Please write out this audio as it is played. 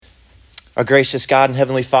Our gracious God and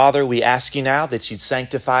Heavenly Father, we ask you now that you'd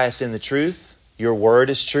sanctify us in the truth. Your word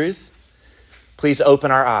is truth. Please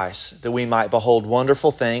open our eyes that we might behold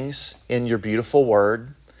wonderful things in your beautiful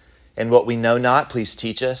word. And what we know not, please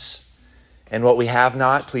teach us. And what we have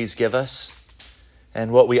not, please give us.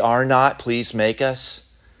 And what we are not, please make us.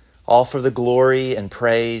 All for the glory and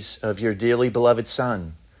praise of your dearly beloved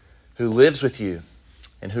Son, who lives with you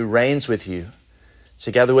and who reigns with you,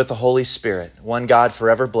 together with the Holy Spirit, one God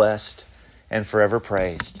forever blessed and forever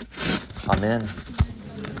praised. Amen.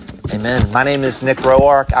 Amen. My name is Nick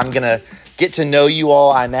Roark. I'm going to get to know you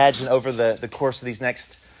all, I imagine, over the course of these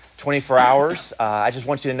next 24 hours. I just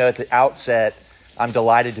want you to know at the outset, I'm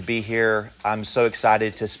delighted to be here. I'm so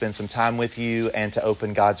excited to spend some time with you and to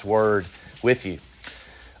open God's Word with you.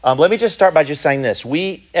 Let me just start by just saying this.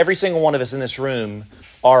 Every single one of us in this room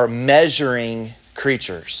are measuring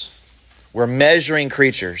creatures. We're measuring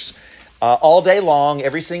creatures. All day long,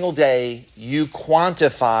 every single day, you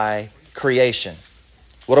quantify creation.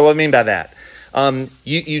 What do I mean by that?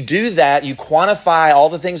 You do that, you quantify all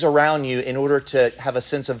the things around you in order to have a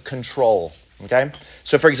sense of control, okay?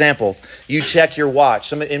 So for example, you check your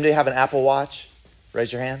watch. Anybody have an Apple Watch?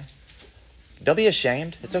 Raise your hand. Don't be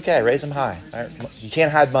ashamed. It's okay. Raise them high. All right. You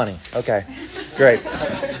can't hide money. Okay, great.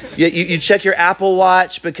 You check your Apple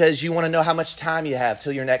Watch because you want to know how much time you have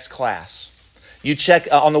till your next class. You check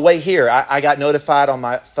on the way here. I got notified on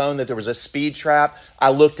my phone that there was a speed trap. I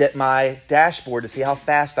looked at my dashboard to see how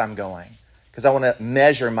fast I'm going because I want to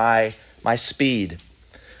measure my speed.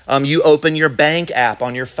 You open your bank app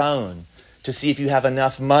on your phone to see if you have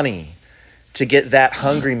enough money to get that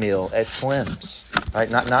hungry meal at Slim's, right?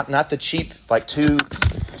 Not the cheap, like 2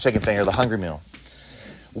 chicken finger, the hungry meal.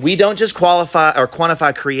 We don't just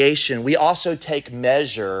quantify creation. We also take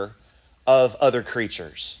measure of other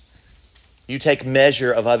creatures. You take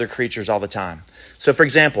measure of other creatures all the time. So for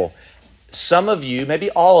example, some of you, maybe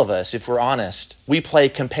all of us, if we're honest, we play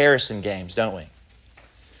comparison games, don't we?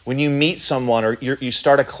 When you meet someone or you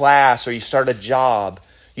start a class or you start a job,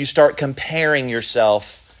 you start comparing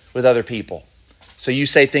yourself with other people. So you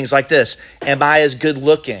say things like this: am I as good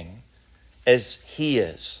looking as he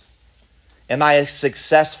is? Am I as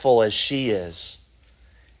successful as she is?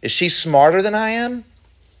 Is she smarter than I am?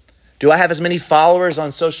 Do I have as many followers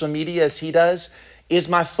on social media as he does? Is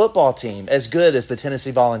my football team as good as the Tennessee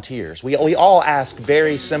Volunteers? We all ask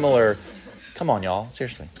very similar. Come on, y'all.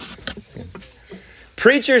 Seriously.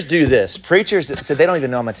 Preachers do this. Preachers say they don't even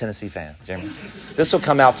know I'm a Tennessee fan, Jeremy. This will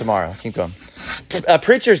come out tomorrow. Keep going.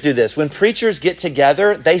 Preachers do this. When preachers get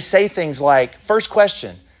together, they say things like, first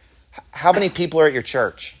question, how many people are at your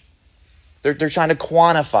church? They're trying to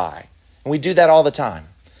quantify. And we do that all the time.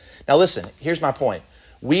 Now listen, here's my point.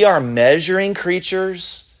 We are measuring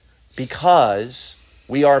creatures because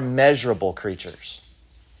we are measurable creatures.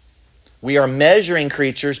 We are measuring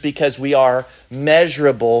creatures because we are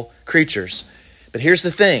measurable creatures. But here's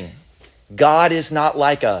the thing. God is not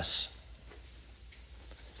like us.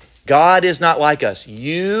 God is not like us.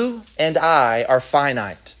 You and I are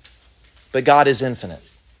finite, but God is infinite.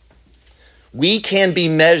 We can be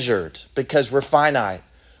measured because we're finite,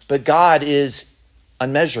 but God is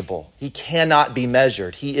unmeasurable. He cannot be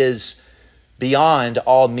measured. He is beyond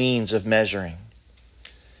all means of measuring.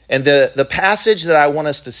 And the passage that I want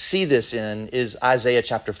us to see this in is Isaiah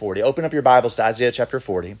chapter 40. Open up your Bibles to Isaiah chapter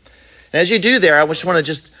 40. And as you do there, I just want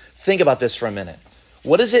to think about this for a minute.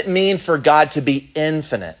 What does it mean for God to be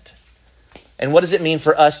infinite? And what does it mean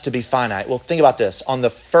for us to be finite? Well, think about this. On the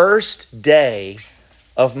first day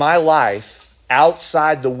of my life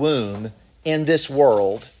outside the womb in this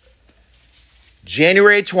world,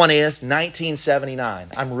 January 20th, 1979.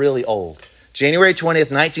 I'm really old. January 20th,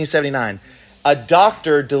 1979. A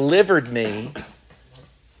doctor delivered me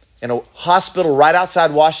in a hospital right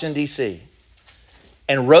outside Washington, D.C.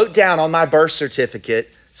 and wrote down on my birth certificate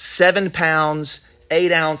 7 pounds,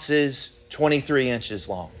 8 ounces, 23 inches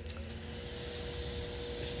long.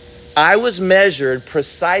 I was measured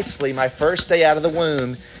precisely my first day out of the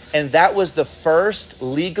womb, and that was the first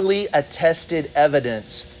legally attested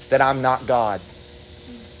evidence that I'm not God.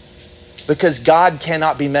 Because God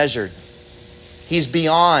cannot be measured. He's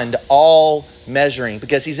beyond all measuring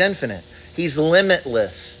because he's infinite. He's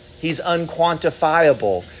limitless. He's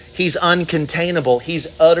unquantifiable. He's uncontainable. He's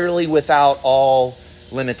utterly without all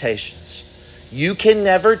limitations. You can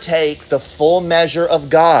never take the full measure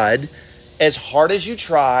of God as hard as you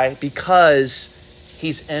try because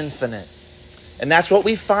he's infinite. And that's what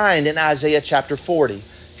we find in Isaiah chapter 40.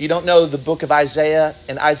 If you don't know the book of Isaiah,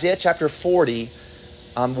 in Isaiah chapter 40,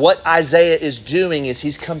 what Isaiah is doing is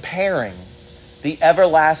he's comparing the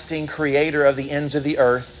everlasting creator of the ends of the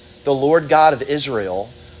earth, the Lord God of Israel,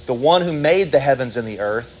 the one who made the heavens and the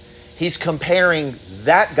earth. He's comparing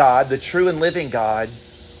that God, the true and living God,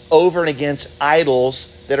 over and against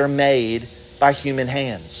idols that are made by human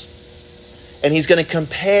hands. And he's going to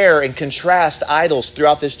compare and contrast idols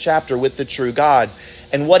throughout this chapter with the true God.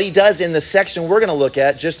 And what he does in the section we're going to look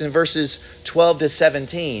at, just in verses 12 to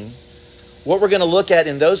 17, what we're going to look at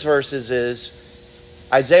in those verses is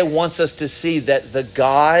Isaiah wants us to see that the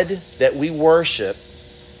God that we worship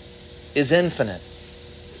is infinite.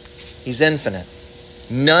 He's infinite.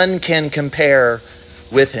 None can compare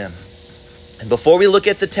with him. And before we look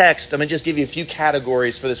at the text, I'm going to just give you a few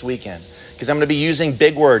categories for this weekend, because I'm going to be using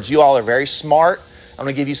big words. You all are very smart. I'm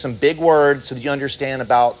going to give you some big words so that you understand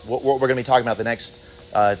about what we're going to be talking about the next,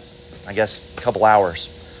 couple hours.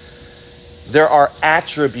 There are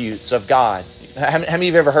attributes of God. How many of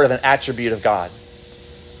you have ever heard of an attribute of God?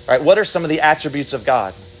 All right, what are some of the attributes of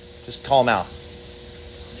God? Just call them out.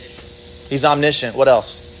 Omniscient. He's omniscient. What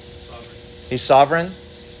else? Sovereign. He's sovereign.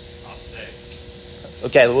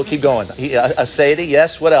 Okay, we'll keep going. Aseity,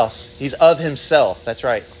 yes. What else? He's of himself. That's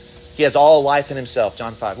right. He has all life in himself.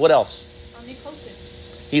 John 5. What else? Omnipotent.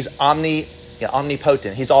 He's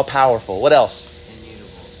omnipotent. He's all powerful. What else? Immutable.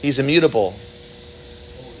 He's immutable.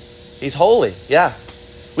 Holy. He's holy. Yeah.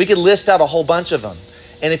 We could list out a whole bunch of them.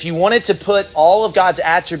 And if you wanted to put all of God's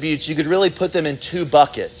attributes, you could really put them in two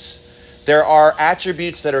buckets. There are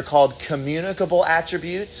attributes that are called communicable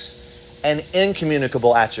attributes and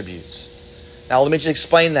incommunicable attributes. Now, let me just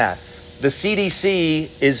explain that. The CDC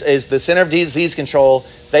is the Center of Disease Control.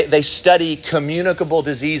 They study communicable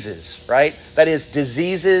diseases, right? That is,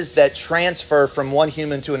 diseases that transfer from one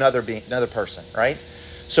human to another person, right?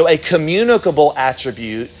 So a communicable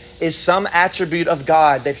attribute is some attribute of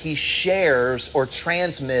God that he shares or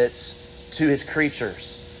transmits to his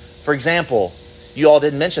creatures. For example, you all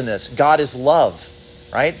didn't mention this. God is love,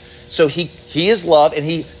 right? So he is love, and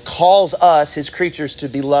he calls us, his creatures, to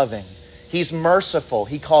be loving. He's merciful.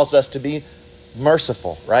 He calls us to be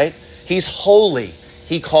merciful, right? He's holy.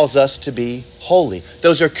 He calls us to be holy.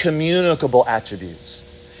 Those are communicable attributes.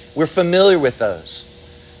 We're familiar with those.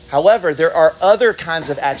 However, there are other kinds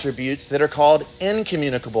of attributes that are called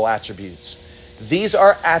incommunicable attributes. These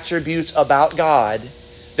are attributes about God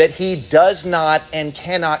that he does not and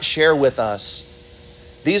cannot share with us.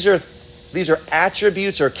 These are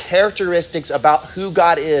attributes or characteristics about who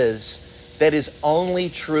God is that is only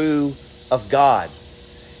true of God.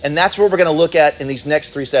 And that's what we're going to look at in these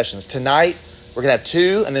next 3 sessions. Tonight, we're going to have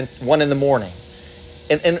 2 and then 1 in the morning.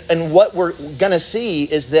 And what we're going to see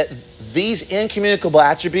is that these incommunicable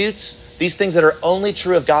attributes, these things that are only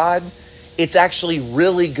true of God, it's actually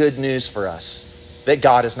really good news for us that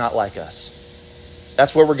God is not like us.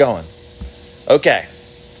 That's where we're going. Okay.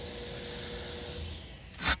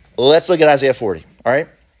 Let's look at Isaiah 40. All right?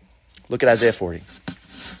 Look at Isaiah 40.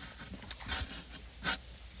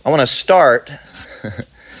 I want to start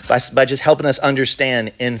by just helping us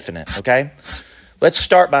understand infinite, okay? Let's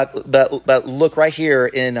start by look right here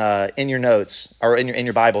in your notes or in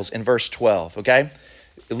your Bibles in verse 12, okay?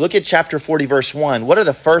 Look at chapter 40, verse 1. What are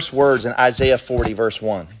the first words in Isaiah 40, verse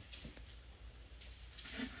 1?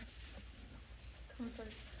 Comfort.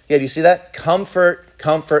 Yeah, do you see that? Comfort,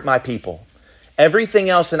 comfort my people. Everything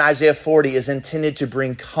else in Isaiah 40 is intended to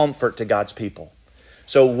bring comfort to God's people.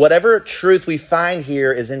 So whatever truth we find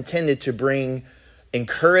here is intended to bring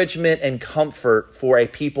encouragement and comfort for a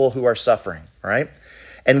people who are suffering, right?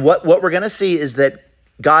 And what we're going to see is that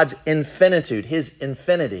God's infinitude, his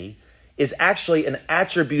infinity, is actually an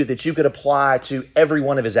attribute that you could apply to every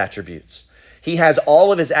one of his attributes. He has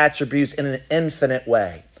all of his attributes in an infinite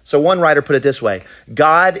way. So one writer put it this way: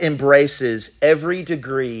 God embraces every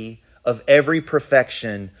degree of every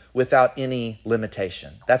perfection without any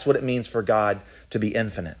limitation. That's what it means for God to be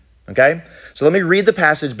infinite. Okay? So let me read the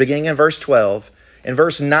passage beginning in verse 12. In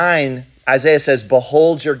verse 9, Isaiah says,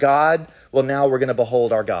 "Behold your God." Well, now we're going to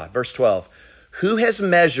behold our God. Verse 12. "Who has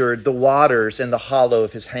measured the waters in the hollow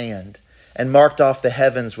of his hand, and marked off the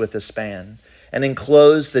heavens with a span, and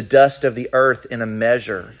enclosed the dust of the earth in a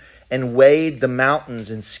measure, and weighed the mountains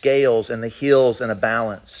in scales and the hills in a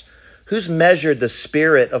balance? Who's measured the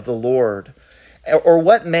Spirit of the Lord? Or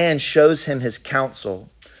what man shows him his counsel?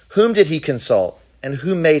 Whom did he consult? And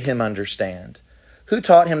who made him understand? Who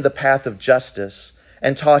taught him the path of justice,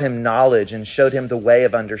 and taught him knowledge, and showed him the way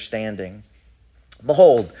of understanding?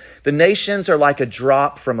 Behold, the nations are like a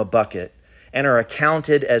drop from a bucket, and are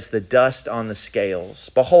accounted as the dust on the scales.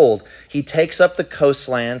 Behold, he takes up the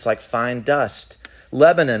coastlands like fine dust.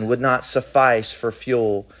 Lebanon would not suffice for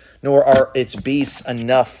fuel, nor are its beasts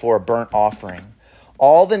enough for a burnt offering.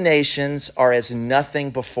 All the nations are as nothing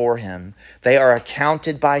before him. They are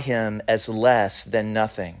accounted by him as less than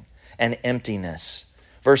nothing and emptiness.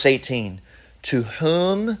 Verse 18, to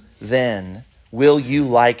whom then will you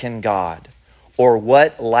liken God? Or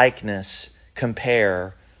what likeness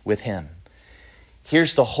compare with him?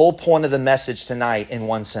 Here's the whole point of the message tonight in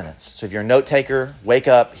one sentence. So if you're a note taker, wake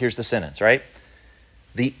up. Here's the sentence, right?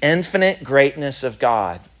 The infinite greatness of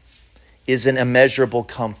God is an immeasurable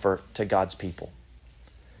comfort to God's people.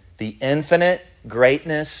 The infinite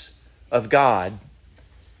greatness of God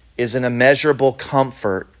is an immeasurable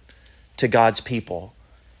comfort to God's people.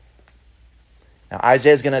 Now,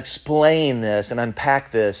 Isaiah is going to explain this and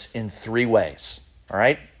unpack this in three ways. All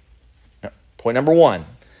right? Point number one,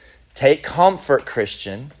 take comfort,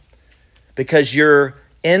 Christian, because your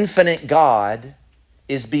infinite God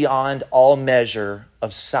is beyond all measure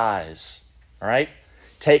of size. All right?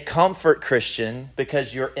 Take comfort, Christian,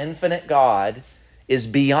 because your infinite God is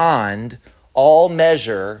beyond all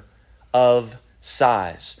measure of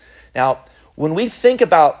size. Now, when we think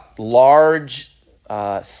about large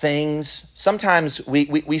things, sometimes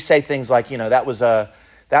we say things like, that was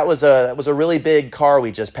a really big car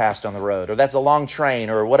we just passed on the road, or that's a long train,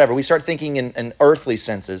 or whatever. We start thinking in earthly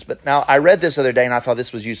senses. But now I read this the other day and I thought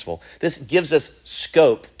this was useful. This gives us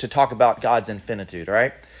scope to talk about God's infinitude, all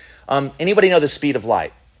right? Anybody know the speed of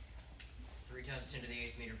light? 3 times 10 to the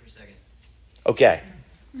 8th meter per second. Okay.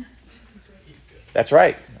 That's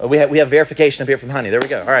right. We have verification up here from Honey. There we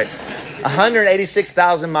go. All right.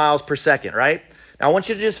 186,000 miles per second, right? Now I want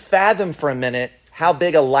you to just fathom for a minute how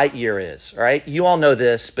big a light year is, all right? You all know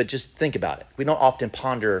this, but just think about it. We don't often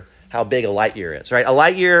ponder how big a light year is, right? A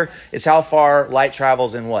light year is how far light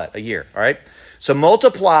travels in what? A year, all right? So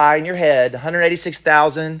multiply in your head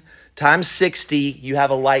 186,000 times 60, you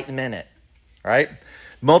have a light minute, right?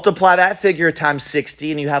 Multiply that figure times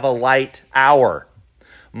 60 and you have a light hour.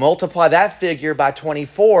 Multiply that figure by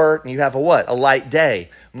 24 and you have a what? A light day.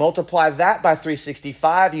 Multiply that by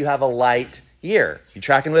 365, you have a light year. You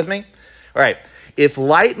tracking with me? All right. If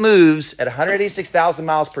light moves at 186,000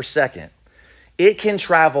 miles per second, it can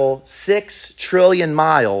travel 6 trillion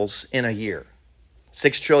miles in a year.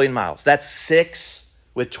 6 trillion miles. That's 6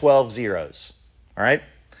 with 12 zeros. All right?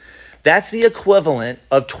 That's the equivalent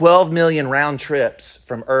of 12 million round trips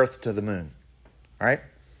from Earth to the moon. All right?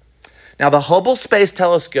 Now, the Hubble Space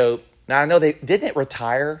Telescope, now I know didn't it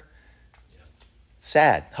retire?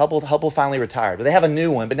 Sad. Hubble finally retired. But they have a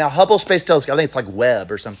new one. But now Hubble Space Telescope, I think it's like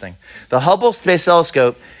Webb or something. The Hubble Space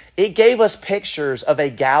Telescope, it gave us pictures of a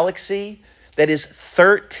galaxy that is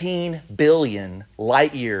 13 billion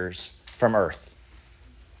light years from Earth.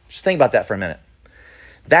 Just think about that for a minute.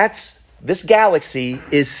 This galaxy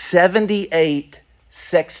is 78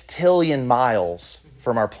 sextillion miles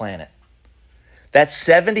from our planet. That's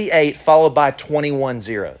 78 followed by 21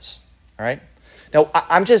 zeros. All right? Now,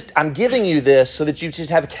 I'm giving you this so that you just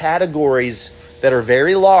have categories that are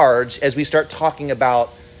very large as we start talking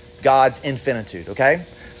about God's infinitude, okay?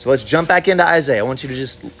 So let's jump back into Isaiah. I want you to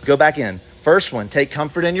just go back in. First one, take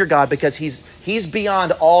comfort in your God because he's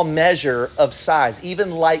beyond all measure of size,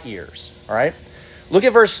 even light years, all right? Look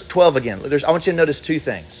at verse 12 again. I want you to notice two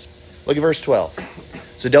things. Look at verse 12.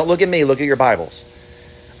 So don't look at me, look at your Bibles.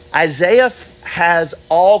 Isaiah has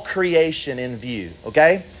all creation in view,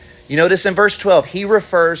 okay? You notice in verse 12, he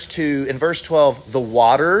refers to, in verse 12, the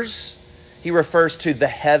waters. He refers to the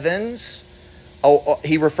heavens.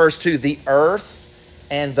 He refers to the earth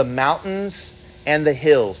and the mountains and the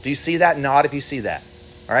hills. Do you see that? Nod if you see that.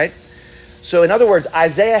 All right? So in other words,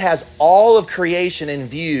 Isaiah has all of creation in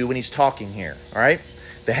view when he's talking here. All right?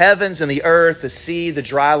 The heavens and the earth, the sea, the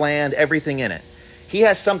dry land, everything in it. He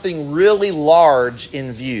has something really large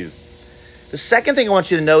in view. The second thing I want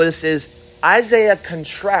you to notice is Isaiah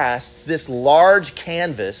contrasts this large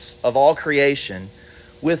canvas of all creation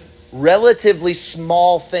with relatively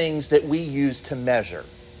small things that we use to measure.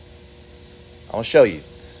 I want to show you.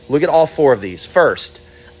 Look at all four of these. First,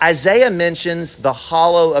 Isaiah mentions the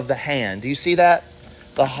hollow of the hand. Do you see that?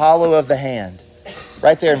 The hollow of the hand.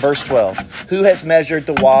 Right there in verse 12. Who has measured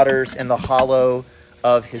the waters in the hollow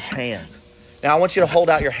of his hand? Now I want you to hold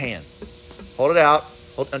out your hand. Hold it out.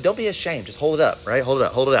 Don't be ashamed. Just hold it up, right? Hold it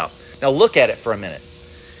up. Hold it out. Now look at it for a minute.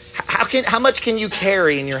 How much can you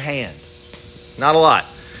carry in your hand? Not a lot.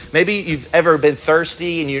 Maybe you've ever been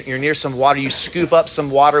thirsty and you're near some water. You scoop up some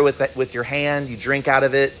water with your hand. You drink out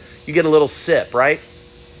of it. You get a little sip, right?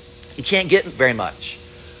 You can't get very much.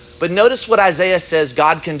 But notice what Isaiah says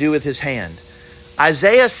God can do with his hand.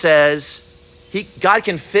 Isaiah says God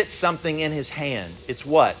can fit something in his hand. It's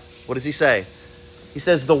what? What does he say? He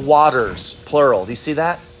says the waters, plural. Do you see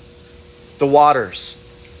that? The waters.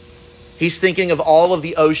 He's thinking of all of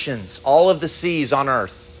the oceans, all of the seas on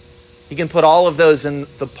earth. He can put all of those in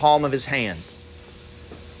the palm of his hand.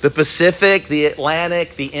 The Pacific, the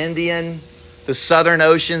Atlantic, the Indian, the Southern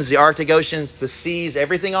Oceans, the Arctic Oceans, the seas,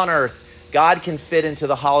 everything on earth, God can fit into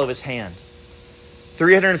the hollow of his hand.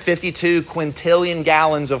 352 quintillion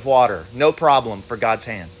gallons of water, no problem for God's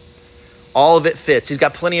hand. All of it fits. He's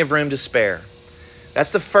got plenty of room to spare.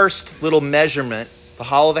 That's the first little measurement, the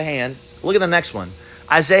hollow of a hand. Look at the next one.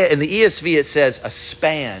 Isaiah, in the ESV, it says a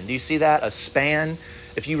span. Do you see that? A span.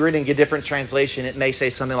 If you read in a different translation, it may say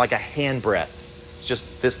something like a handbreadth. It's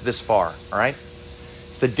just this far, all right?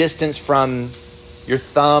 It's the distance from your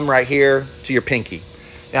thumb right here to your pinky.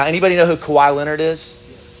 Now, anybody know who Kawhi Leonard is?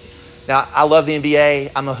 Now, I love the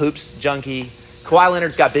NBA. I'm a hoops junkie. Kawhi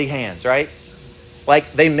Leonard's got big hands, right?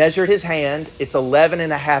 Like, they measured his hand. It's 11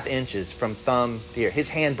 and a half inches from thumb to here. His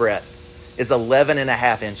hand breadth is 11 and a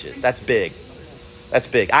half inches. That's big. That's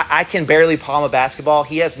big. I can barely palm a basketball.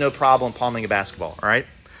 He has no problem palming a basketball, all right?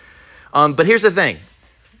 But here's the thing.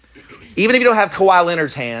 Even if you don't have Kawhi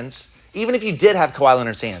Leonard's hands, even if you did have Kawhi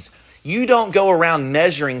Leonard's hands, you don't go around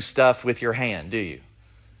measuring stuff with your hand, do you?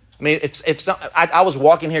 I mean, I was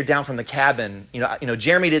walking here down from the cabin, you know,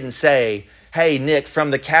 Jeremy didn't say, hey, Nick, from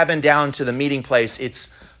the cabin down to the meeting place,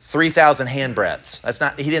 it's 3,000 hand breadths.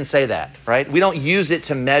 He didn't say that, right? We don't use it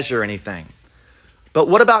to measure anything. But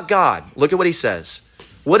what about God? Look at what he says.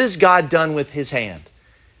 What has God done with his hand?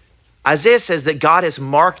 Isaiah says that God has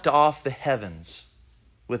marked off the heavens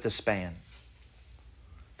with a span.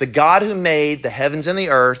 The God who made the heavens and the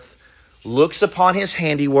earth looks upon his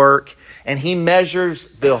handiwork and he measures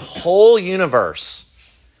the whole universe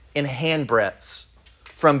in hand breadths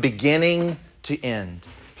from beginning to end.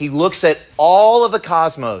 He looks at all of the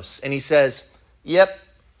cosmos and he says, yep,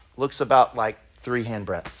 looks about like 3 hand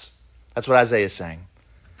breadths. That's what Isaiah is saying.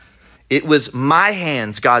 It was my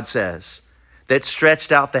hands, God says, that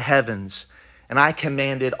stretched out the heavens, and I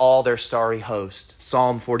commanded all their starry host.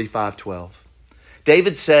 Psalm 45:12.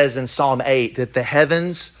 David says in Psalm 8 that the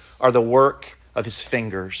heavens are the work of his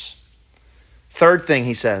fingers. Third thing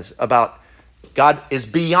he says about God is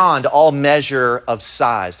beyond all measure of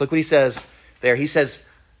size. Look what he says there. He says,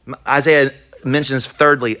 Isaiah mentions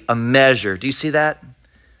thirdly, a measure. Do you see that?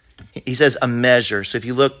 He says a measure. So if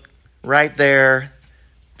you look right there,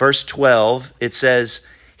 verse 12, it says,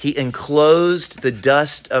 he enclosed the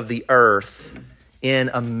dust of the earth in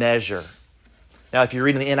a measure. Now, if you're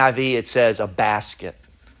reading the NIV, it says a basket.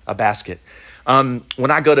 A basket. When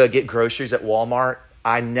I go to get groceries at Walmart,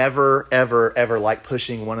 I never, ever like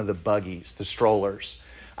pushing one of the buggies, the strollers.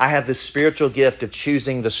 I have the spiritual gift of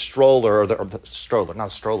choosing the stroller,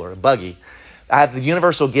 a buggy. I have the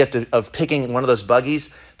universal gift of picking one of those buggies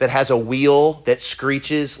that has a wheel that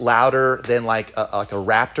screeches louder than like a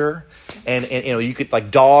raptor. And you know, you could,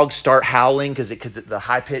 like, dogs start howling because the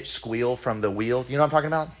high-pitched squeal from the wheel. You know what I'm talking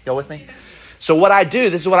about? Y'all with me? So what I do,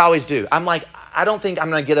 this is what I always do. I'm like, I don't think I'm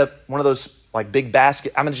going to get one of those like big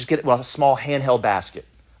basket. I'm going to just get a small handheld basket.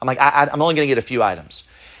 I'm like, I'm only going to get a few items.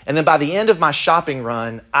 And then by the end of my shopping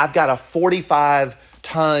run, I've got a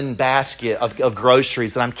 45-ton basket of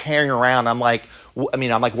groceries that I'm carrying around. I'm like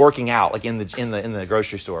working out like in the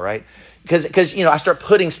grocery store, right? Because you know, I start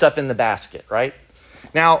putting stuff in the basket, right?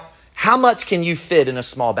 Now, how much can you fit in a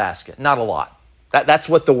small basket? Not a lot. That's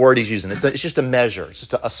what the word he's using. It's just a measure. It's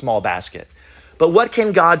just a small basket. But what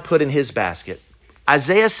can God put in his basket?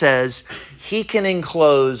 Isaiah says he can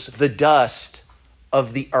enclose the dust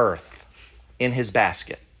of the earth in his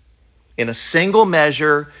basket. In a single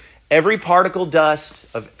measure, every particle dust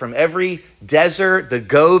from every desert, the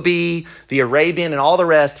Gobi, the Arabian, and all the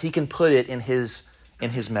rest, he can put it in his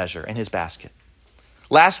measure, in his basket.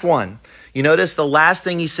 Last one. You notice the last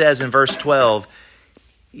thing he says in verse 12,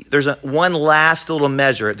 there's one last little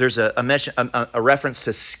measure. There's a reference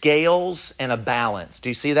to scales and a balance. Do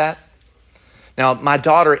you see that? Now, my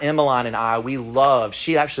daughter Emmeline and I,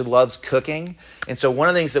 she actually loves cooking. And so one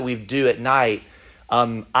of the things that we do at night,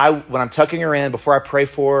 when I'm tucking her in, before I pray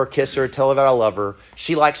for her, kiss her, tell her that I love her,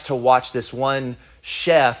 she likes to watch this one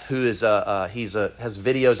chef who is has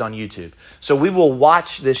videos on YouTube. So we will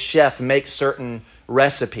watch this chef make certain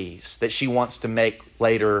recipes that she wants to make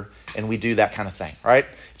later, and we do that kind of thing, right?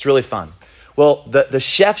 It's really fun. Well, the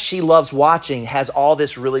chef she loves watching has all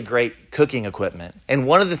this really great cooking equipment. And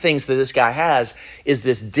one of the things that this guy has is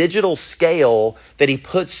this digital scale that he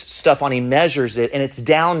puts stuff on, he measures it, and it's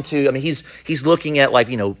down to, I mean, he's looking at, like,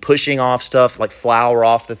 you know, pushing off stuff, like flour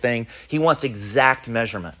off the thing. He wants exact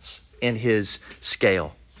measurements in his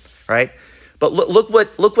scale, right? But look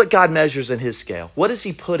what God measures in his scale. What does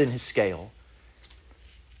he put in his scale?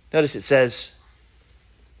 Notice it says,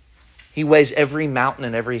 He weighs every mountain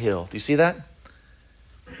and every hill. Do you see that?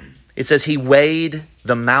 It says he weighed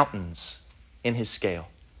the mountains in his scale.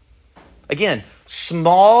 Again,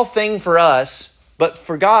 small thing for us, but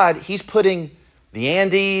for God, he's putting the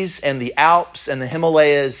Andes and the Alps and the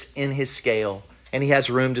Himalayas in his scale, and he has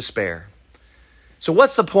room to spare. So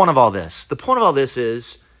what's the point of all this? The point of all this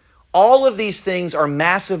is all of these things are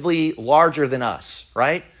massively larger than us,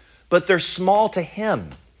 right? But they're small to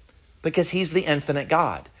him because he's the infinite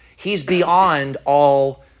God. He's beyond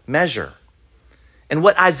all measure. And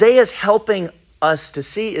what Isaiah is helping us to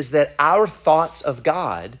see is that our thoughts of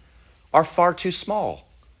God are far too small.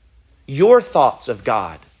 Your thoughts of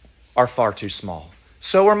God are far too small.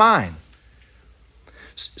 So are mine.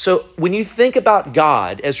 So when you think about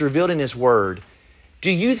God as revealed in his word, do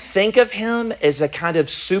you think of him as a kind of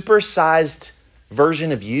supersized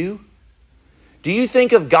version of you? Do you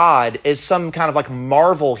think of God as some kind of like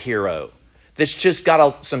Marvel hero that's just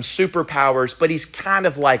got some superpowers, but he's kind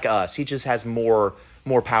of like us? He just has more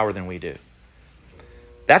power than we do.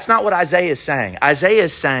 That's not what Isaiah is saying. Isaiah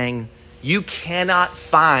is saying you cannot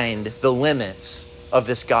find the limits of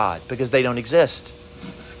this God because they don't exist.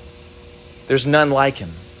 There's none like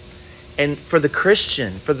him. And for the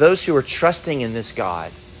Christian, for those who are trusting in this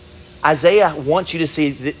God, Isaiah wants you to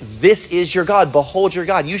see that this is your God. Behold your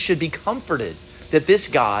God. You should be comforted that this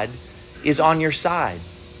God is on your side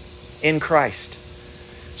in Christ.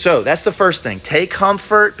 So that's the first thing. Take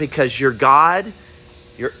comfort because your God,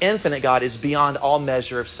 your infinite God, is beyond all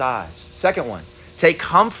measure of size. Second one, take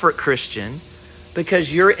comfort, Christian,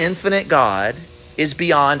 because your infinite God is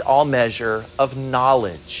beyond all measure of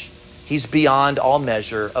knowledge. He's beyond all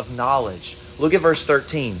measure of knowledge. Look at verse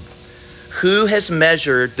 13. Who has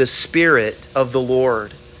measured the Spirit of the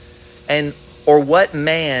Lord? Or what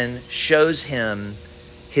man shows him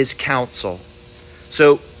his counsel?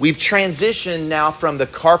 So we've transitioned now from the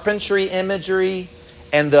carpentry imagery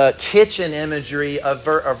and the kitchen imagery of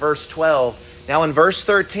verse 12. Now in verse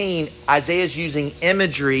 13, Isaiah is using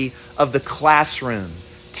imagery of the classroom,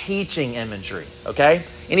 teaching imagery, okay?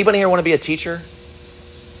 Anybody here want to be a teacher?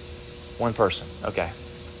 One person, okay.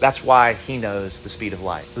 That's why he knows the speed of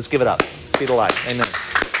light. Let's give it up. Speed of light, amen.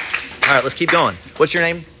 All right, let's keep going. What's your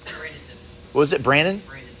name? Brandon. What was it, Brandon?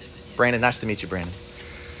 Brandon Tiffany. Brandon, nice to meet you, Brandon.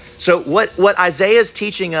 So what Isaiah is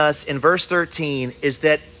teaching us in verse 13 is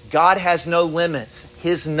that God has no limits.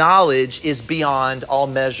 His knowledge is beyond all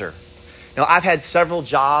measure. Now, I've had several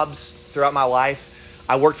jobs throughout my life.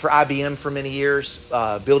 I worked for IBM for many years,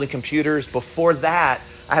 building computers. Before that,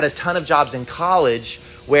 I had a ton of jobs in college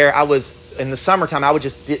where I was, in the summertime, I would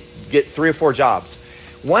just get 3 or 4 jobs.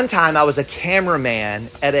 One time, I was a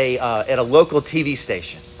cameraman at a local TV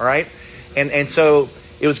station, all right? And so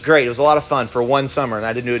it was great. It was a lot of fun for one summer, and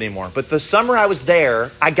I didn't do it anymore. But the summer I was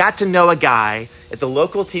there, I got to know a guy at the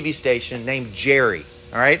local TV station named Jerry,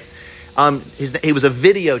 all right? He was a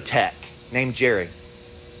video tech named Jerry.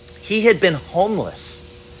 He had been homeless.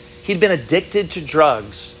 He'd been addicted to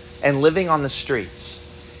drugs and living on the streets.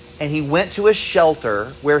 And he went to a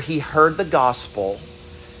shelter where he heard the gospel.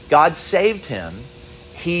 God saved him.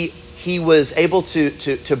 He was able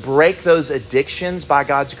to break those addictions by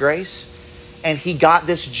God's grace. And he got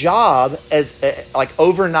this job as like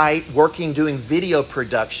overnight working, doing video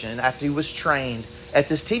production after he was trained at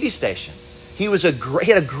this TV station. He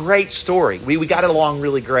had a great story. We got it along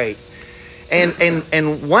really great.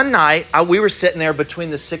 And one night we were sitting there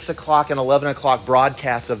between the 6 o'clock and 11 o'clock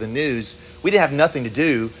broadcasts of the news. We didn't have nothing to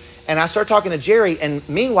do. And I start talking to Jerry, and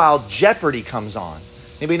meanwhile, Jeopardy comes on.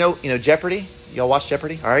 Anybody know Jeopardy? Y'all watch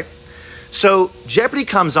Jeopardy? All right. So Jeopardy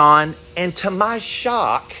comes on, and to my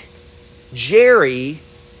shock, Jerry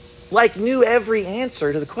knew every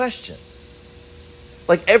answer to the question.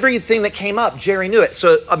 Like everything that came up, Jerry knew it.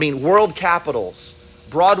 So, world capitals,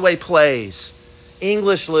 Broadway plays,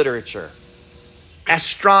 English literature,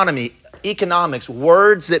 astronomy, economics,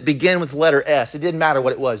 words that begin with the letter S. It didn't matter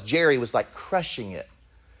what it was. Jerry was crushing it.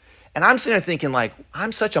 And I'm sitting there thinking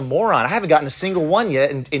I'm such a moron. I haven't gotten a single one yet,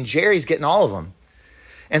 and Jerry's getting all of them.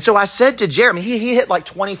 And so I said to Jerry, he hit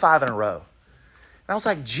 25 in a row. And I was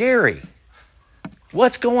like, Jerry,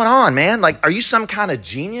 what's going on, man? Are you some kind of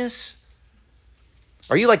genius?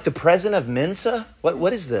 Are you the president of Mensa?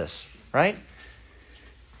 What is this, right?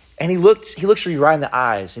 And he looks me right in the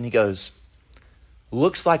eyes and he goes,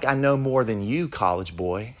 looks like I know more than you, college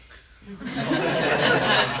boy.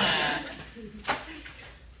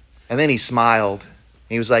 And then he smiled.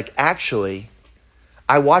 He was like, actually,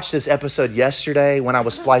 I watched this episode yesterday when I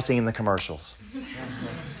was splicing in the commercials.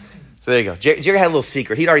 So there you go. Jerry had a little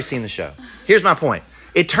secret. He'd already seen the show. Here's my point.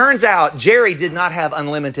 It turns out Jerry did not have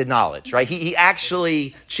unlimited knowledge, right? He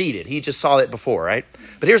actually cheated. He just saw it before, right?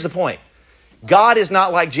 But here's the point. God is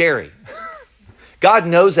not like Jerry. God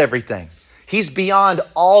knows everything. He's beyond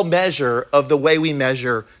all measure of the way we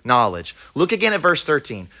measure knowledge. Look again at verse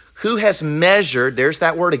 13. Who has measured, there's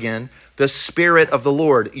that word again, the Spirit of the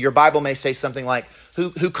Lord. Your Bible may say something like,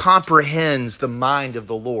 who comprehends the mind of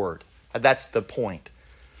the Lord. That's the point.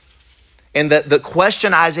 And the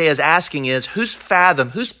question Isaiah is asking is, who's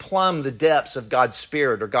plumbed the depths of God's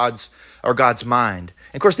Spirit or God's mind?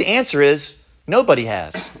 And of course, the answer is nobody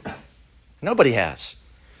has. Nobody has.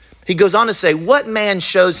 He goes on to say, what man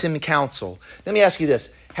shows him counsel? Let me ask you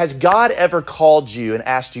this. Has God ever called you and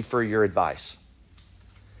asked you for your advice?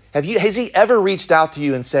 Has he ever reached out to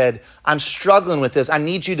you and said, I'm struggling with this. I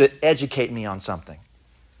need you to educate me on something?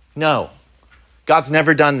 No. God's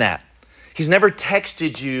never done that. He's never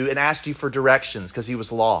texted you and asked you for directions because he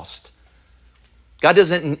was lost. God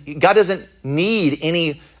doesn't need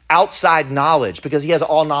any outside knowledge because he has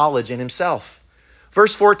all knowledge in himself.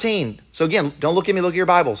 Verse 14. So again, don't look at me, look at your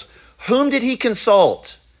Bibles. Whom did he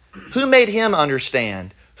consult? Who made him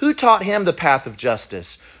understand? Who taught him the path of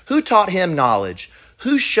justice? Who taught him knowledge?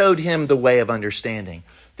 Who showed him the way of understanding?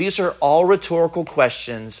 These are all rhetorical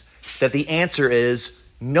questions that the answer is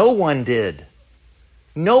no one did.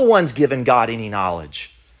 No one's given God any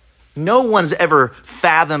knowledge. No one's ever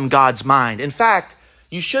fathomed God's mind. In fact,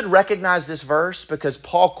 you should recognize this verse because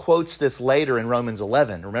Paul quotes this later in Romans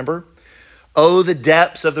 11. Remember? Oh, the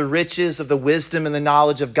depths of the riches of the wisdom and the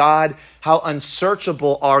knowledge of God. How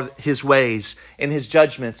unsearchable are his ways and his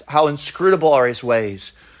judgments. How inscrutable are his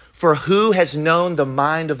ways. For who has known the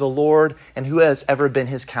mind of the Lord and who has ever been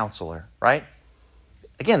his counselor, right?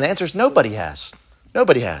 Again, the answer is nobody has.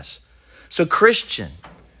 Nobody has. So Christian,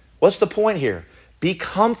 what's the point here? Be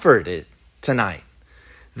comforted tonight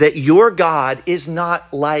that your God is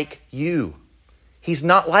not like you. He's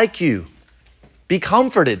not like you. Be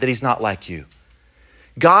comforted that he's not like you.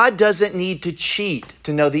 God doesn't need to cheat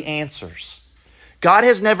to know the answers. God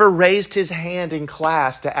has never raised his hand in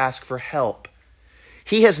class to ask for help.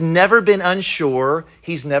 He has never been unsure.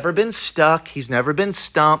 He's never been stuck. He's never been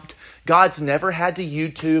stumped. God's never had to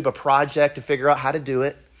YouTube a project to figure out how to do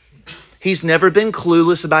it. He's never been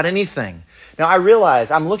clueless about anything. Now, I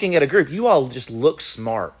realize I'm looking at a group. You all just look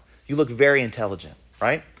smart. You look very intelligent,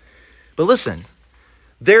 right? But listen,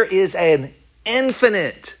 there is an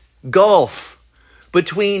infinite gulf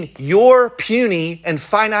between your puny and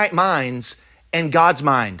finite minds and God's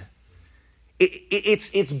mind.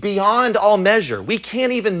 It's beyond all measure. We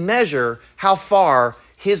can't even measure how far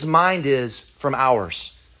his mind is from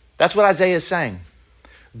ours. That's what Isaiah is saying.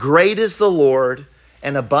 Great is the Lord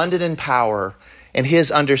and abundant in power, and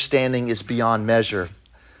his understanding is beyond measure.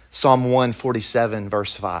 Psalm 147,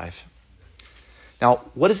 verse 5. Now,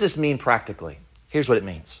 what does this mean practically? Here's what it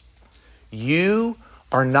means. You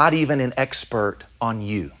are not even an expert on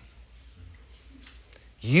you.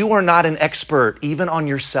 You are not an expert even on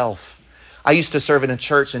yourself. I used to serve in a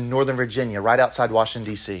church in Northern Virginia, right outside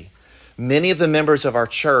Washington, D.C. Many of the members of our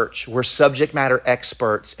church were subject matter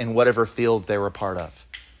experts in whatever field they were a part of.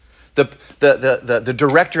 The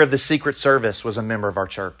director of the Secret Service was a member of our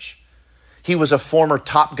church. He was a former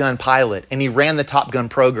Top Gun pilot, and he ran the Top Gun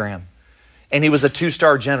program. And he was a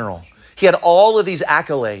 2-star general. He had all of these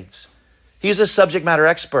accolades. He's a subject matter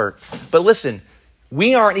expert. But listen,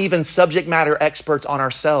 we aren't even subject matter experts on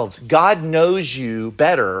ourselves. God knows you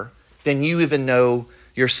better than you even know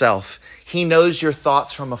yourself. He knows your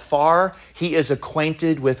thoughts from afar. He is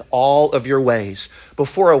acquainted with all of your ways.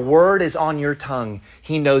 Before a word is on your tongue,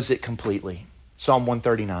 he knows it completely. Psalm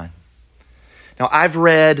 139. Now, I've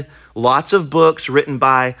read lots of books written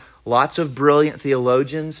by lots of brilliant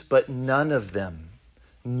theologians, but none of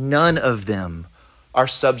them are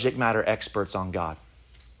subject matter experts on God.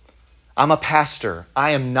 I'm a pastor.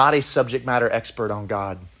 I am not a subject matter expert on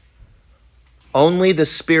God. Only the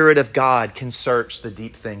Spirit of God can search the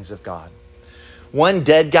deep things of God. One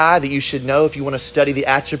dead guy that you should know if you want to study the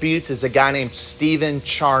attributes is a guy named Stephen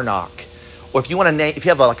Charnock. Or if you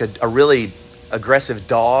have a really aggressive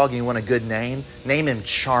dog and you want a good name him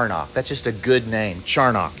Charnock. That's just a good name,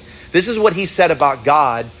 Charnock. This is what he said about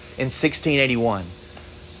God in 1681.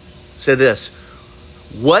 Say this,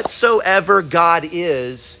 whatsoever God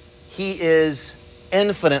is, he is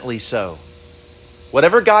infinitely so.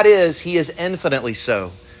 Whatever God is, he is infinitely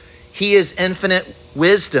so. He is infinite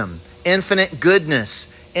wisdom, infinite goodness,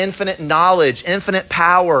 infinite knowledge, infinite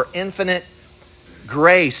power, infinite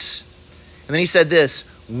grace. And then he said this,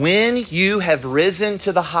 when you have risen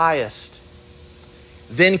to the highest,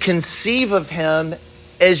 then conceive of him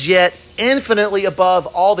as yet infinitely above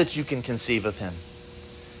all that you can conceive of him.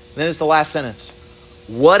 then it's the last sentence.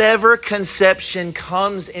 Whatever conception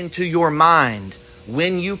comes into your mind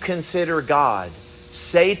when you consider God,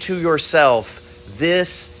 say to yourself,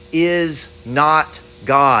 this is not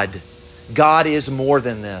God. God is more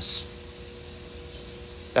than this.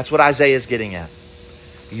 That's what Isaiah is getting at.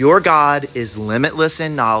 Your God is limitless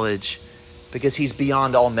in knowledge because he's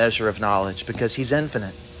beyond all measure of knowledge, because he's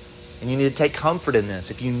infinite. And you need to take comfort in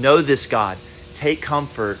this. If you know this God, take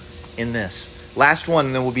comfort in this. Last one,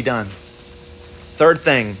 and then we'll be done. Third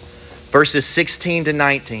thing, verses 16 to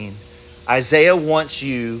 19. Isaiah wants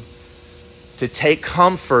you to take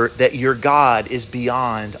comfort that your God is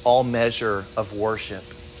beyond all measure of worship.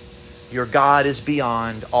 Your God is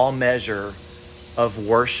beyond all measure of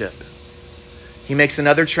worship. He makes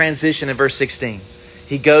another transition in verse 16.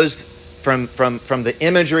 He goes from the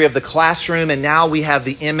imagery of the classroom, and now we have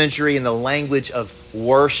the imagery and the language of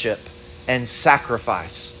worship and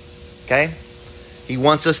sacrifice. Okay? He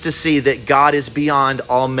wants us to see that God is beyond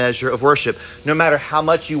all measure of worship. No matter how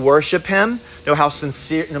much you worship him, no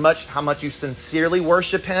matter how much you sincerely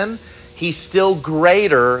worship him, he's still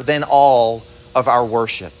greater than all of our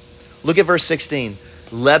worship. Look at verse 16.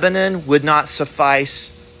 Lebanon would not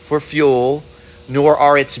suffice for fuel, nor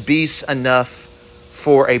are its beasts enough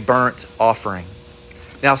for a burnt offering.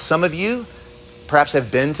 Now, some of you perhaps have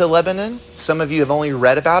been to Lebanon. Some of you have only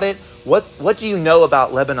read about it. What do you know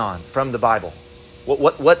about Lebanon from the Bible?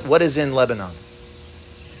 What is in Lebanon?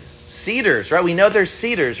 Cedars, right? We know there's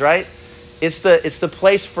cedars, right? It's the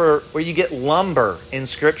place where you get lumber in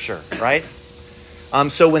Scripture, right?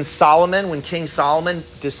 So when King Solomon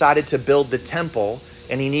decided to build the temple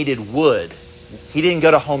and he needed wood, he didn't go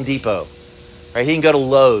to Home Depot, right? He didn't go to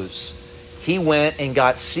Lowe's. He went and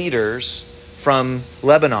got cedars from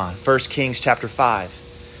Lebanon, 1 Kings chapter 5.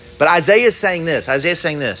 But Isaiah is saying this,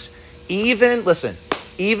 even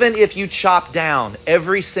if you chop down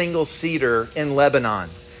every single cedar in Lebanon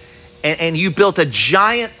and you built a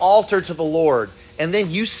giant altar to the Lord, and then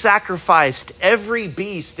you sacrificed every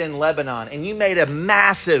beast in Lebanon and you made a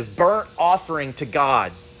massive burnt offering to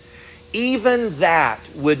God, even that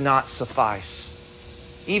would not suffice.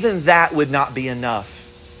 Even that would not be enough.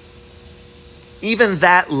 Even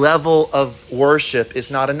that level of worship is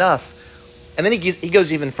not enough. And then he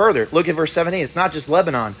goes even further. Look at verse 17. It's not just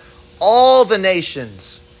Lebanon. All the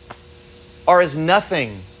nations are as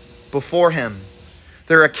nothing before him.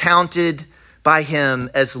 They're accounted by him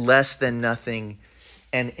as less than nothing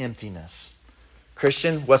and emptiness.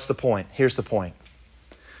 Christian, what's the point? Here's the point.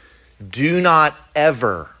 Do not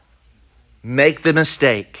ever make the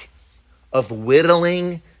mistake of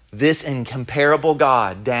whittling this incomparable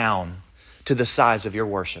God down to the size of your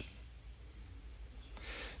worship.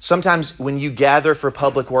 Sometimes when you gather for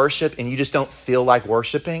public worship and you just don't feel like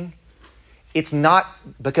worshiping, it's not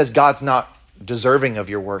because God's not deserving of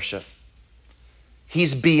your worship.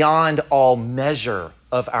 He's beyond all measure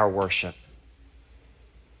of our worship.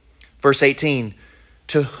 Verse 18,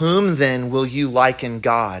 to whom then will you liken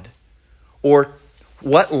God? Or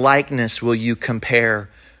what likeness will you compare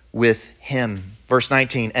with him? Verse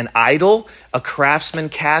 19, an idol, a craftsman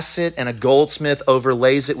casts it, and a goldsmith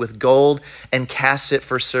overlays it with gold and casts it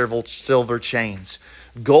for silver chains.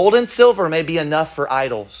 Gold and silver may be enough for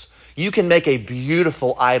idols. You can make a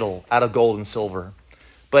beautiful idol out of gold and silver,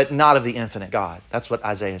 but not of the infinite God. That's what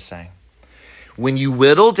Isaiah is saying. When you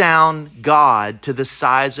whittle down God to the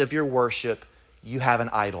size of your worship, you have an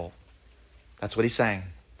idol. That's what he's saying.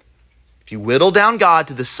 If you whittle down God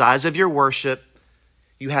to the size of your worship,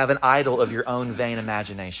 you have an idol of your own vain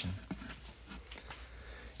imagination.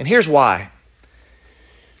 And here's why.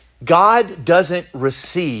 God doesn't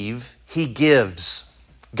receive, he gives.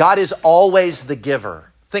 God is always the giver.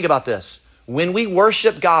 Think about this. When we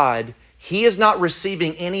worship God, he is not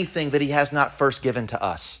receiving anything that he has not first given to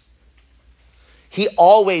us. He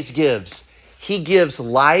always gives. He gives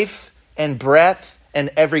life and breath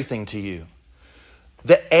and everything to you.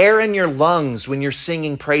 The air in your lungs when you're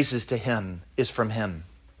singing praises to him is from him.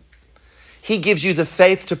 He gives you the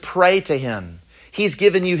faith to pray to him. He's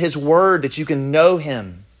given you his word that you can know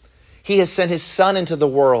him. He has sent his son into the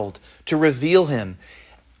world to reveal him.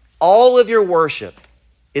 All of your worship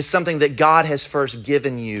is something that God has first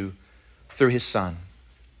given you through his son.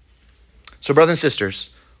 So brothers and sisters,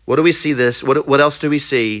 what do we see this? What else do we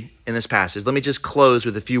see in this passage? Let me just close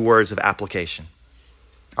with a few words of application.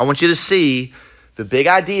 I want you to see the big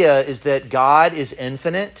idea is that God is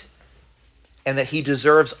infinite and that he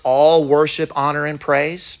deserves all worship, honor, and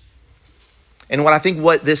praise. And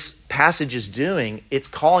what this passage is doing, it's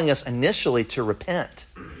calling us initially to repent.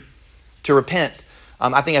 To repent.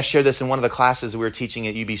 I think I shared this in one of the classes we were teaching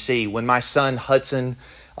at UBC. When my son Hudson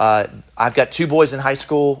I've got 2 boys in high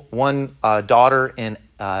school, one daughter in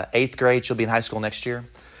 8th grade. She'll be in high school next year.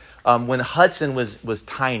 When Hudson was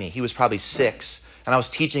tiny, he was probably 6, and I was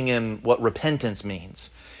teaching him what repentance means.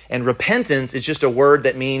 And repentance is just a word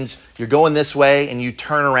that means you're going this way and you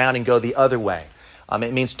turn around and go the other way.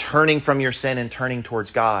 It means turning from your sin and turning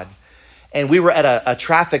towards God. And we were at a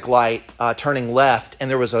traffic light turning left, and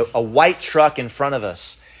there was a white truck in front of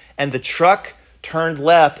us. And the truck turned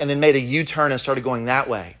left and then made a U-turn and started going that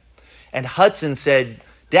way. And Hudson said,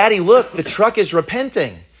 "Daddy, look, the truck is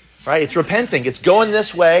repenting." Right? It's repenting. It's going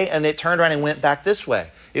this way, and it turned around and went back this way.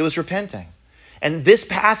 It was repenting. And this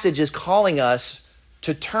passage is calling us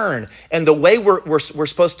to turn. And the way we're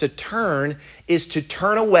supposed to turn is to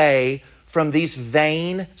turn away from these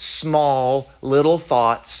vain, small, little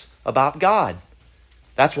thoughts about God.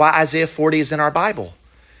 That's why Isaiah 40 is in our Bible.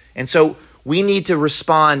 And so we need to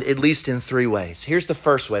respond at least in 3 ways. Here's the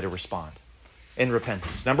first way to respond in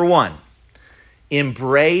repentance. Number 1,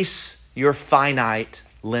 embrace your finite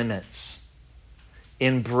limits.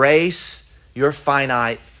 Embrace your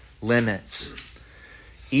finite limits.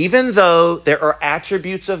 Even though there are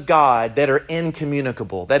attributes of God that are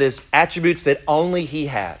incommunicable, that is, attributes that only He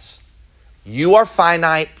has. You are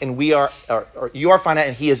finite and you are finite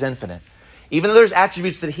and He is infinite. Even though there's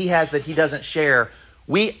attributes that He has that He doesn't share,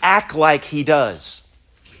 we act like He does.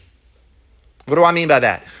 What do I mean by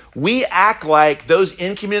that? We act like those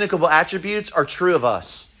incommunicable attributes are true of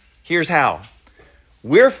us. Here's how.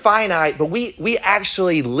 We're finite, but we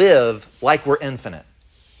actually live like we're infinite.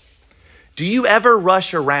 Do you ever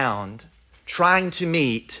rush around trying to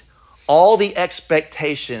meet all the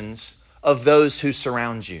expectations of those who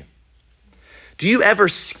surround you? Do you ever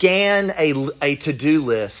scan a to-do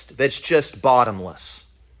list that's just bottomless?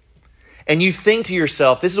 And you think to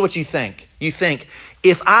yourself, this is what you think. You think,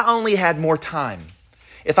 if I only had more time,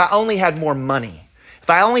 if I only had more money, if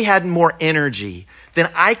I only had more energy, then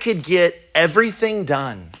I could get everything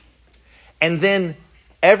done. And then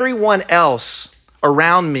everyone else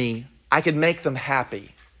around me, I could make them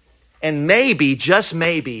happy. And maybe, just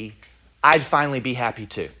maybe, I'd finally be happy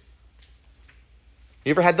too. You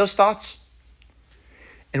ever had those thoughts?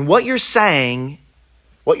 And what you're saying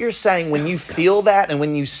when you feel that and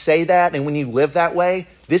when you say that and when you live that way,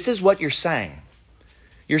 this is what you're saying.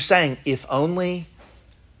 You're saying, if only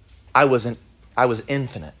I was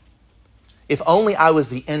infinite. If only I was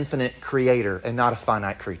the infinite creator and not a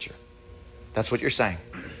finite creature. That's what you're saying.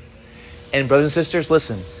 And brothers and sisters,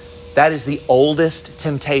 listen, that is the oldest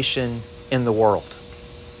temptation in the world.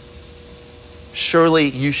 Surely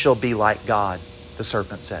you shall be like God, the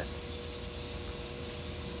serpent said.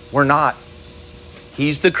 We're not.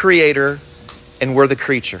 He's the creator and we're the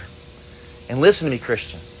creature. And listen to me,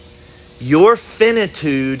 Christian. Your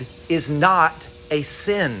finitude is not a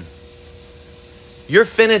sin. Your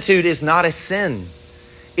finitude is not a sin.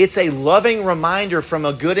 It's a loving reminder from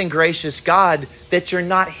a good and gracious God that you're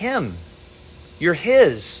not Him. You're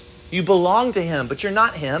His. You belong to Him, but you're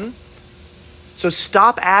not Him. So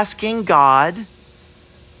stop asking God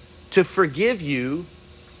to forgive you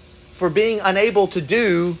for being unable to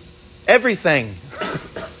do everything.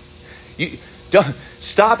 You don't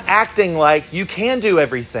stop acting like you can do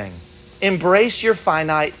everything. Embrace your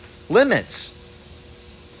finite limits.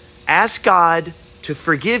 Ask God to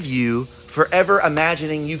forgive you for ever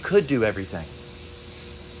imagining you could do everything.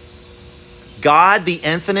 God, the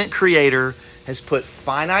infinite creator, has put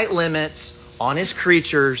finite limits on His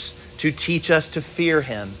creatures to teach us to fear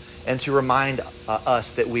Him and to remind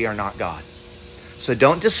us that we are not God. So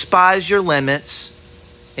don't despise your limits.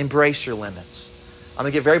 Embrace your limits. I'm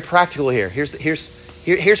going to get very practical here.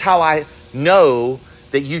 Here's how I know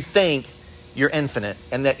that you think you're infinite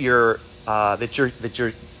and that you're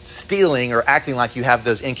stealing or acting like you have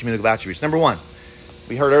those incommunicable attributes. Number 1,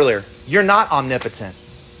 we heard earlier, you're not omnipotent.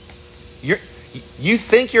 You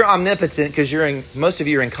think you're omnipotent because most of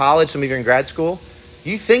you are in college, some of you are in grad school.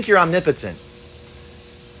 You think you're omnipotent,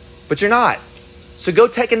 but you're not. So go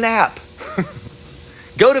take a nap.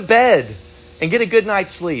 Go to bed and get a good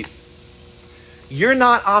night's sleep. You're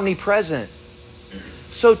not omnipresent.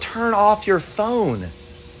 So turn off your phone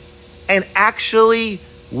and actually,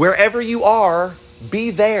 wherever you are,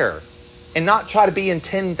 be there and not try to be in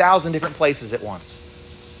 10,000 different places at once.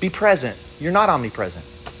 Be present. You're not omnipresent.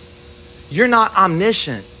 You're not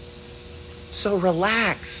omniscient. So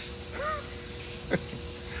relax.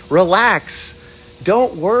 Relax.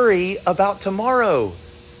 Don't worry about tomorrow.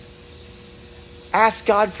 Ask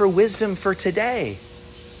God for wisdom for today.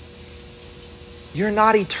 You're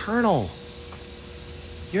not eternal.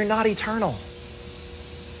 You're not eternal.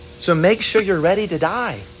 So make sure you're ready to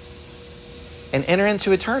die and enter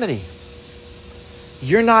into eternity.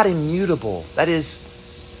 you're not immutable. That is,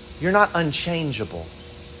 you're not unchangeable.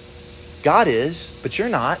 God is, but you're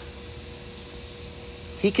not.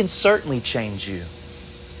 He can certainly change you.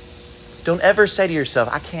 Don't ever say to yourself,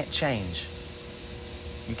 I can't change.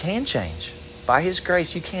 You can change. By His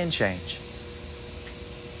grace, you can change.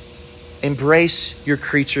 Embrace your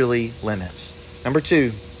creaturely limits. Number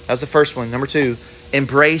 2, that was the first one. Number 2,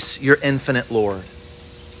 embrace your infinite Lord.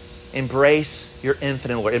 Embrace your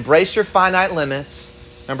infinite Lord. Embrace your finite limits.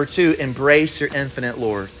 Number 2, embrace your infinite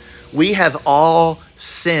Lord. We have all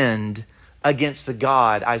sinned against the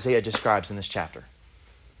God Isaiah describes in this chapter.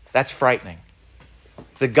 That's frightening.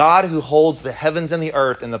 The God who holds the heavens and the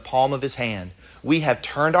earth in the palm of His hand. We have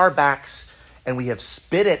turned our backs and we have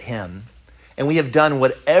spit at Him and we have done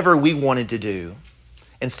whatever we wanted to do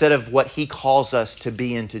instead of what He calls us to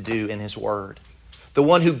be and to do in His Word. The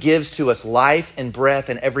one who gives to us life and breath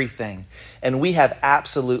and everything. And we have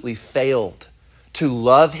absolutely failed to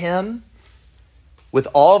love Him with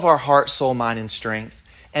all of our heart, soul, mind, and strength,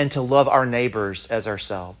 and to love our neighbors as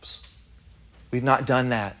ourselves. We've not done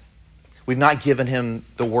that. We've not given Him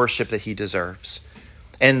the worship that He deserves.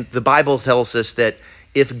 And the Bible tells us that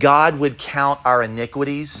if God would count our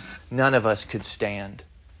iniquities, none of us could stand.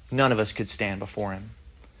 None of us could stand before Him.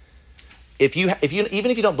 Even if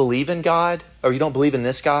you don't believe in God, or you don't believe in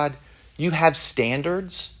this God, you have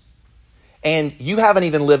standards, and you haven't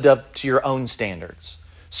even lived up to your own standards.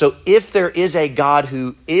 So if there is a God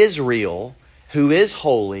who is real, who is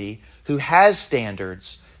holy, who has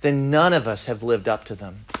standards, then none of us have lived up to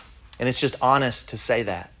them. And it's just honest to say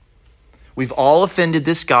that. We've all offended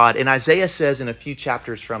this God. And Isaiah says in a few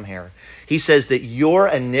chapters from here, he says that your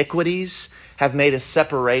iniquities have made a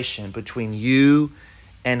separation between you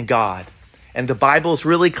and God. And the Bible is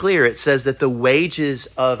really clear. It says that the wages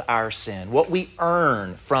of our sin, what we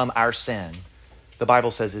earn from our sin, the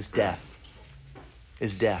Bible says is death.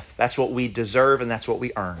 Is death. That's what we deserve and that's what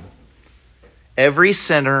we earn. Every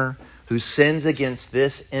sinner who sins against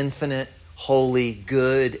this infinite, holy,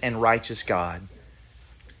 good, and righteous God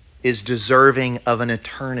is deserving of an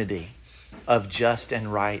eternity of just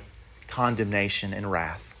and right condemnation and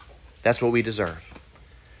wrath. That's what we deserve.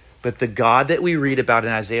 But the God that we read about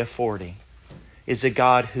in Isaiah 40 is a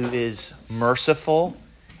God who is merciful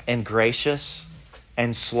and gracious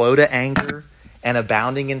and slow to anger and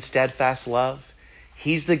abounding in steadfast love.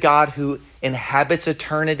 He's the God who inhabits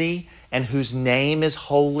eternity and whose name is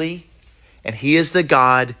holy. And He is the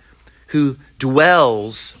God who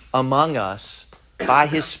dwells among us by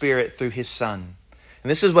His Spirit through His Son. And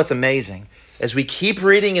this is what's amazing. As we keep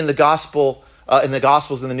reading in the Gospels in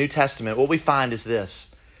the New Testament, what we find is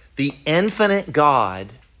this. The infinite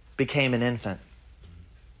God became an infant.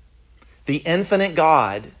 The infinite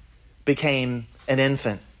God became an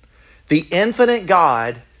infant. The infinite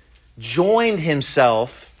God joined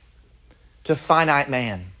Himself to finite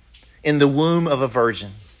man in the womb of a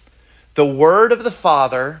virgin. The Word of the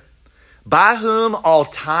Father, by whom all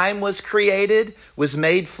time was created, was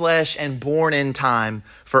made flesh and born in time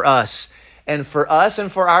for us. And for us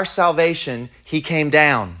and for our salvation, He came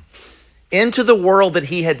down into the world that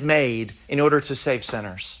He had made in order to save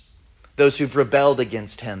sinners, those who've rebelled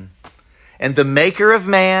against Him. And the maker of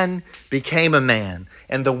man became a man.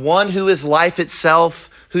 And the one who is life itself,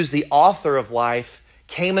 who's the author of life,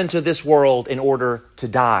 came into this world in order to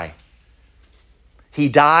die. He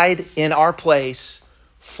died in our place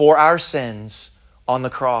for our sins on the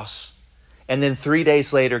cross. And then 3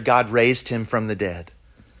 days later, God raised Him from the dead.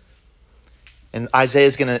 And Isaiah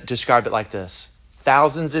is going to describe it like this.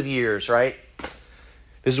 Thousands of years, right?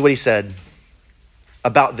 This is what he said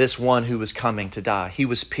about this one who was coming to die. He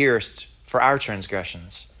was pierced for our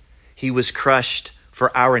transgressions. He was crushed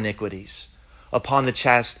for our iniquities. Upon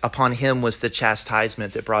Him was the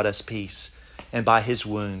chastisement that brought us peace. And by His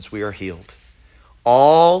wounds we are healed.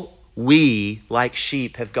 All we, like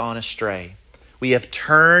sheep, have gone astray. We have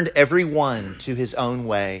turned every one to his own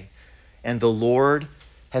way. And the Lord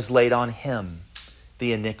has laid on Him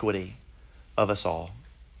the iniquity of us all.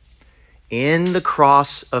 In the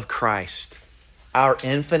cross of Christ, our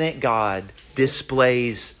infinite God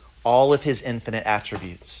displays all of His infinite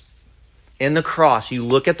attributes. In the cross, you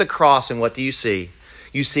look at the cross and what do you see?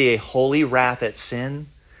 You see a holy wrath at sin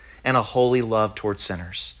and a holy love towards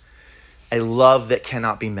sinners. A love that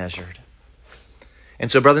cannot be measured. And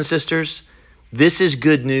so, brothers and sisters, this is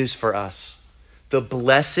good news for us. The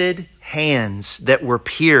blessed hands that were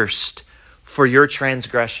pierced for your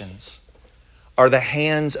transgressions are the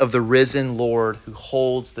hands of the risen Lord who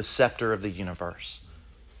holds the scepter of the universe.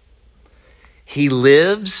 He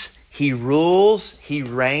lives, He rules, He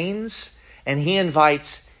reigns, and He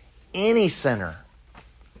invites any sinner,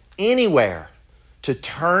 anywhere, to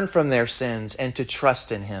turn from their sins and to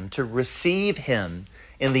trust in him, to receive him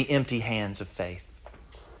in the empty hands of faith.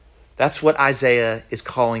 That's what Isaiah is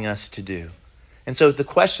calling us to do. And so the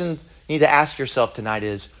question you need to ask yourself tonight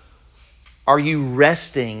is, are you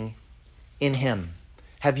resting in him?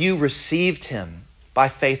 Have you received him by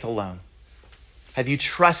faith alone? Have you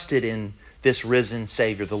trusted in this risen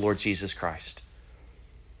Savior, the Lord Jesus Christ?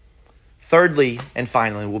 Thirdly, and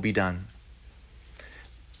finally, we'll be done.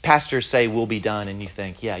 Pastors say we'll be done, and you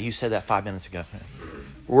think, yeah, you said that 5 minutes ago.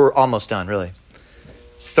 We're almost done, really.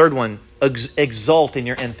 Third one, exult in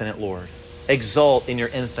your infinite Lord. Exult in your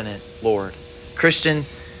infinite Lord. Christian,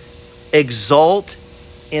 exult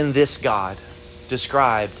in this God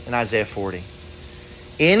described in Isaiah 40.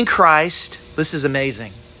 In Christ, this is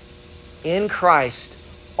amazing. In Christ,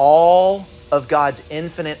 all of God's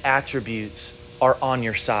infinite attributes are on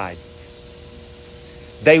your side.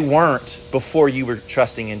 They weren't before you were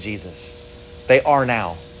trusting in Jesus. They are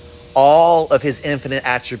now. All of his infinite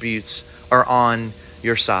attributes are on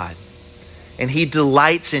your side. And he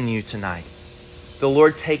delights in you tonight. The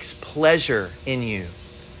Lord takes pleasure in you.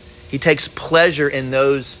 He takes pleasure in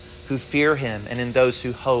those who fear him and in those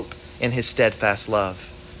who hope in his steadfast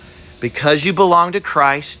love. Because you belong to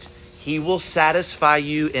Christ, he will satisfy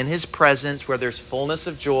you in his presence where there's fullness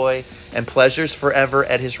of joy and pleasures forever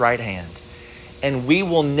at his right hand. And we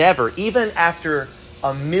will never, even after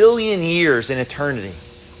 1,000,000 years in eternity,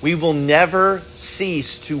 we will never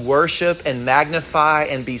cease to worship and magnify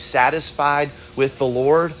and be satisfied with the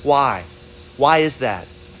Lord. Why? Why is that?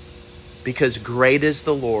 Because great is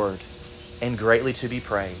the Lord and greatly to be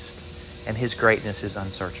praised, and his greatness is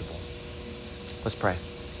unsearchable. Let's pray.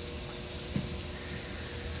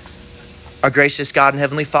 Our gracious God and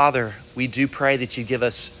Heavenly Father, we do pray that you give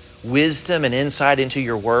us wisdom and insight into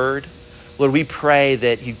your word. Lord, we pray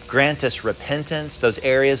that you grant us repentance, those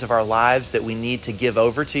areas of our lives that we need to give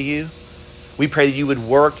over to you. We pray that you would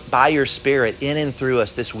work by your Spirit in and through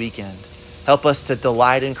us this weekend. Help us to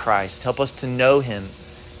delight in Christ. Help us to know him,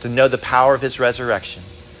 to know the power of his resurrection.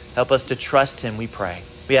 Help us to trust him, we pray.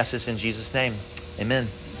 We ask this in Jesus' name. Amen.